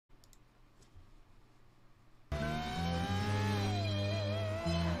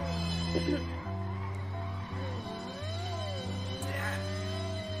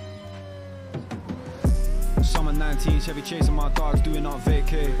Summer 19, Chevy chasing my dogs, doing on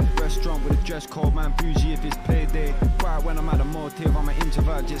vacay. Restaurant with a dress code, man, bougie if it's payday. Quiet when I'm at a motive, I'm an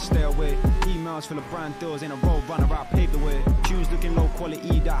introvert, just stay away. Emails full of brand deals, ain't a road runner, I paved the way. Tunes looking low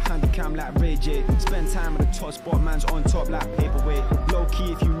quality, that handicam like Ray J. Spend time at the top spot, man's on top like paperweight. Low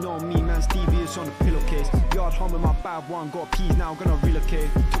key if you know me, man's devious on the pillowcase. Yard home with my bad one, got peas, now I'm gonna relocate.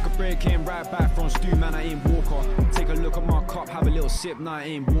 Took a break, came right back from stew, man, I ain't Walker. Take a look at my cup, have a little sip, now I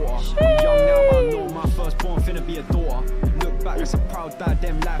ain't water. I'm young now, but I know my firstborn finna be a daughter. Look back, that's a proud dad,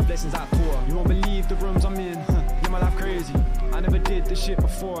 them life lessons I taught her. You won't believe the rooms I'm in, live my life crazy. I never did this shit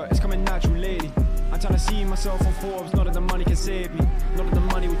before, it's coming natural, lady. I'm trying to see myself on Forbes, not that the money can save me, not that the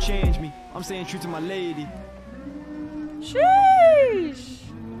money will change me. I'm staying true to my lady. Sheesh.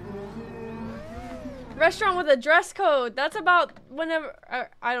 Restaurant with a dress code. That's about whenever,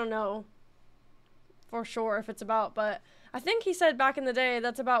 I don't know for sure if it's about, but I think he said back in the day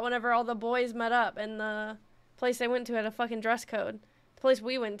that's about whenever all the boys met up and the place they went to had a fucking dress code. The place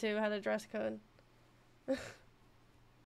we went to had a dress code.